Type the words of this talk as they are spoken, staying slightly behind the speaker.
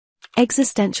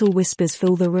Existential whispers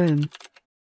fill the room.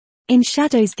 In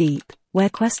shadows deep,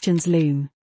 where questions loom.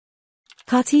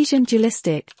 Cartesian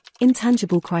dualistic,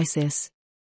 intangible crisis.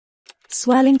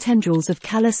 Swirling tendrils of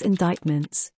callous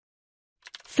indictments.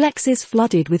 Flexes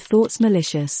flooded with thoughts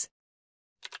malicious.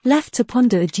 Left to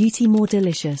ponder a duty more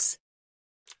delicious.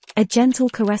 A gentle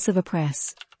caress of a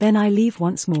press, then I leave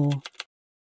once more.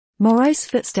 Morose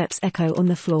footsteps echo on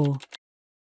the floor.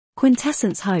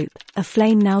 Quintessence hope, a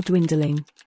flame now dwindling.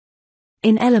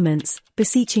 In elements,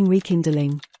 beseeching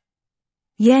rekindling.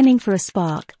 Yearning for a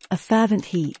spark, a fervent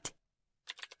heat.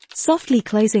 Softly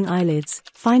closing eyelids,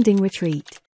 finding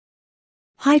retreat.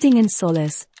 Hiding in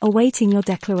solace, awaiting your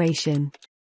declaration.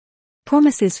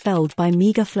 Promises felled by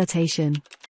meager flirtation.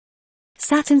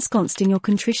 Sat ensconced in your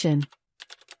contrition.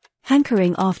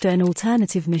 Hankering after an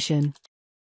alternative mission.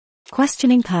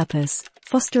 Questioning purpose,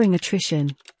 fostering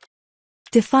attrition.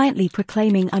 Defiantly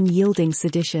proclaiming unyielding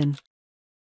sedition.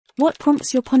 What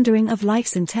prompts your pondering of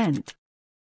life's intent?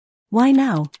 Why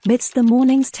now, midst the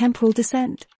morning's temporal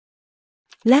descent?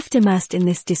 Left immersed in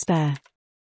this despair.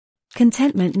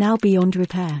 Contentment now beyond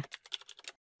repair.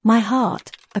 My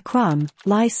heart, a crumb,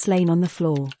 lies slain on the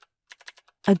floor.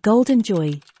 A golden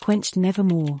joy, quenched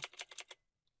nevermore.